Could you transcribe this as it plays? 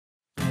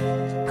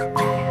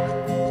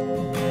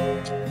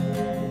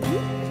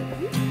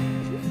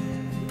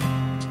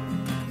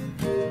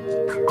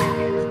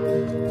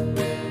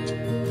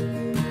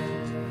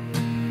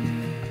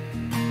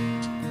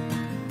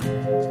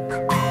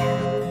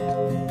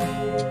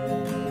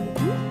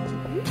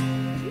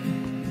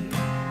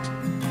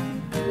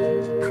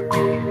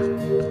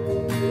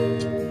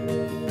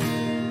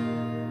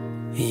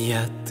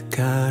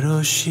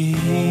karoshi,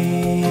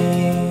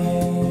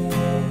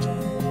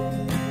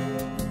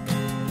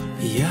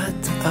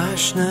 yat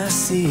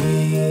ashnasi,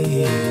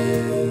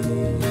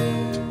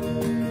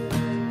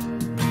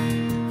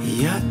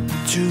 yat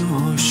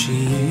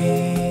juhoshi,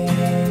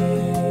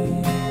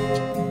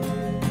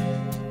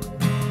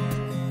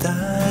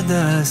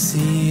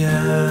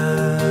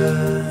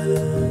 tadasiyat,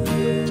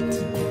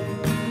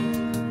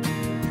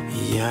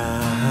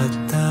 yat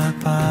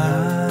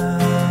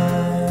tapas,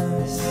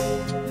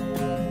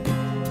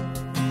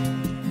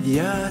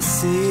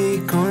 yasi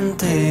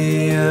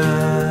konteya,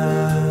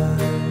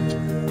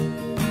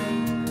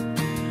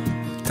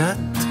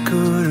 tat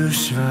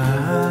kurushva,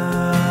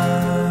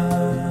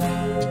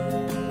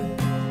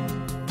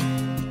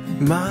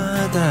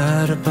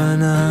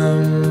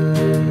 madarpanam.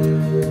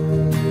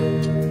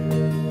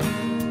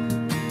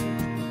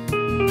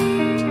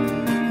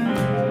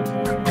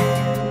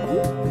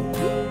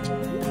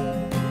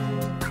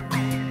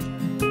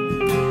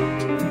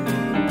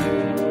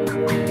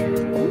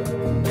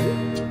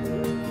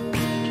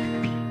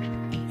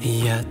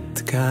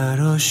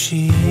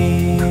 Karoshi,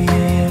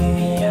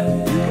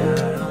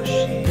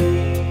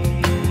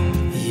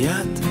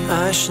 yat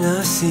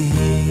ashnasi,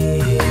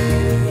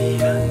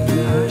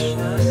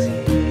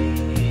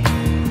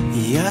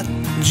 yat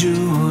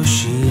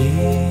juhoshi,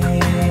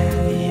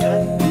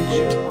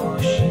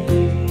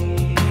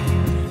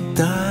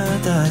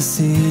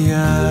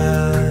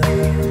 tadasiyat,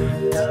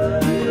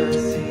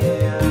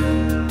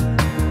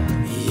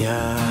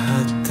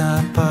 yat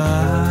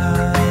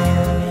tapas,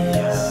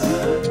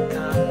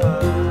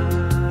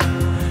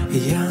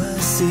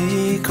 yasi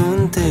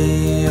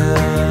konteya,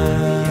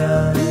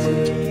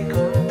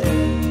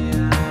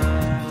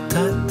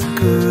 tat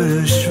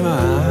kurushva,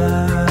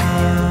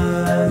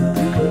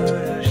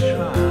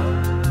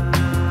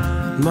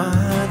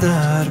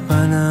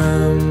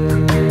 madarpanam,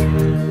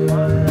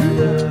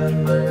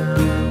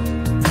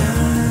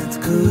 tat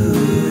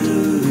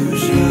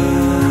kurushva,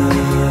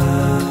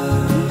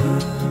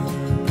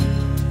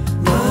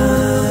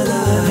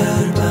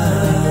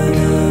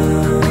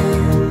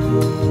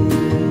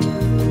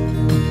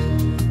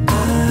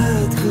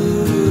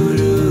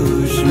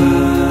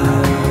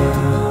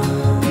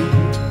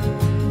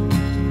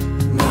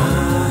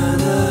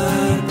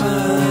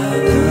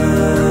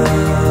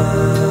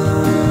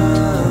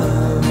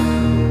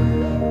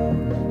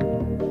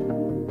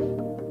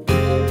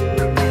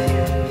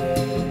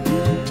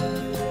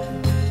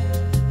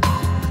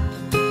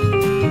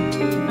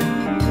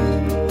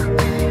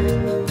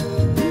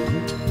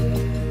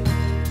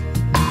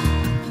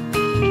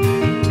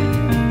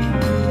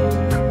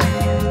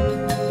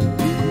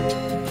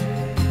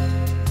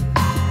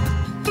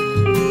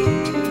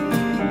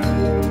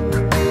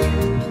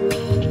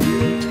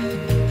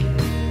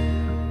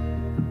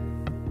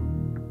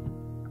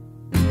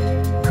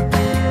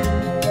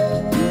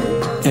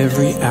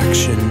 every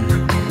action,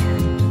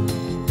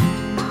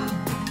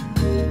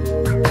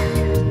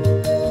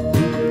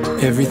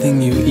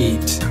 everything you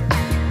eat,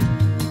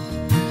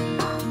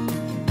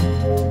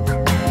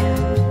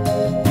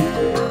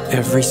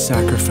 every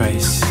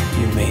sacrifice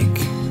you make,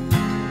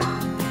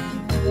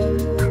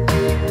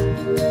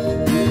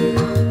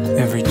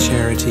 every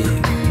charity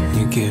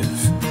you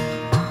give,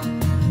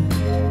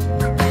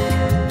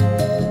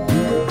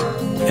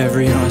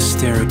 every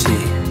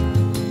austerity.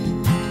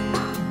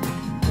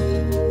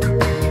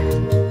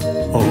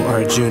 O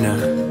Arjuna,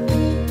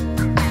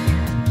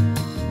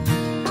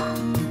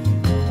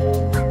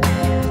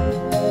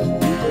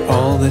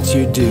 all that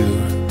you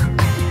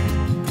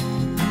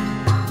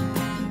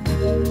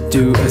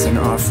do as an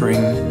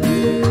offering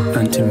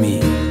unto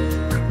me.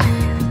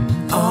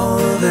 All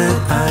that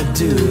I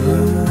do,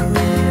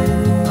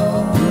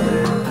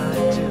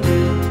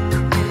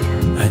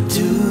 I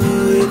do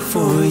it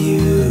for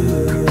you.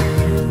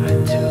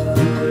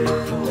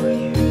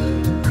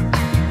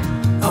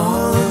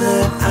 All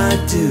that I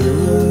do,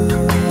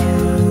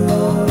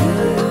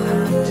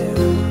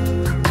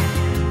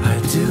 I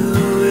do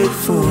it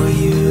for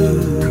you.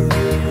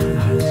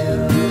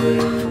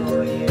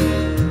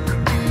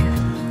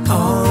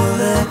 All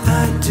that I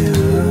do,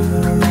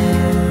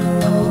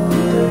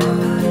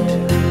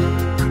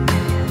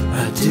 I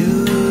do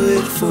it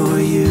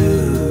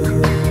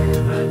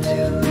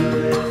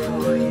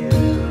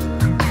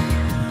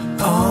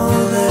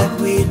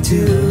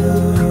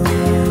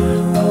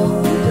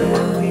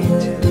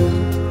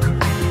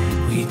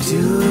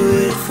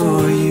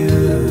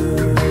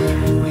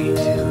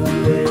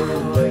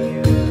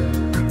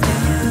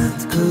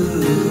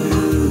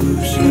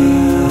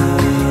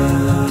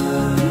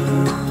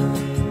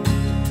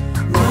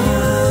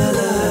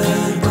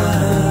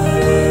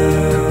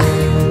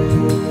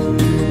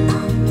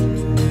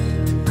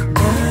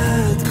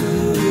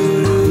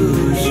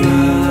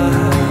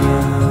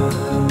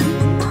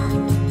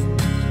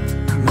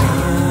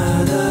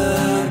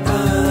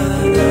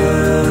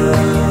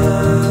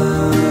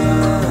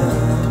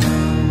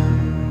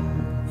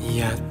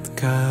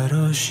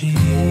karoshi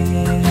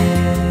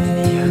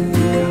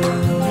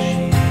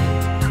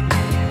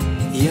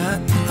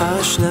Yat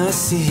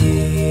ashnasi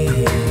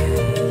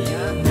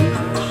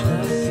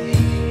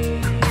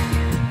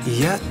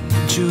Yat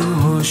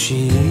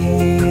juhoshi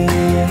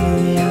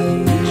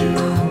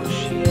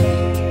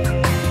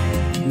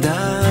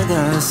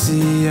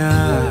Dadasiya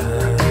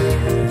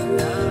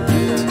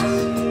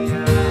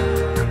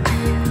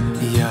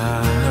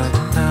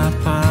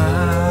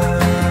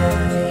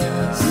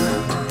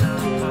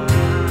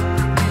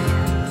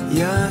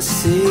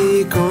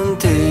Iskcon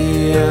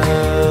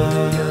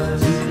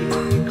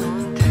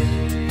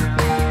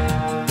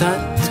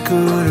Tat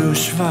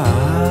kurushva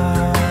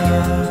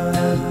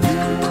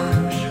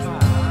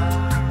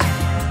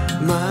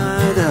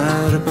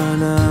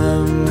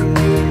Madarpanam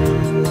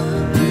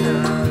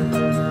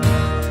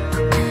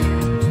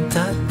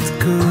Tat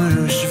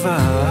kurushva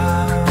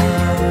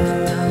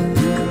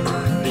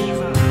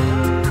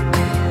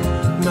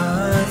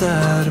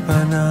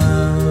Madarpanam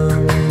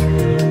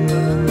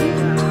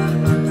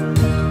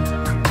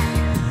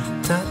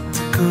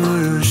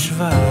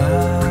Kurushva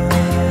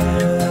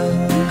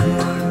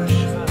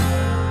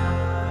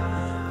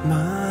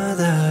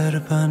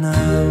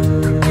Madarpanam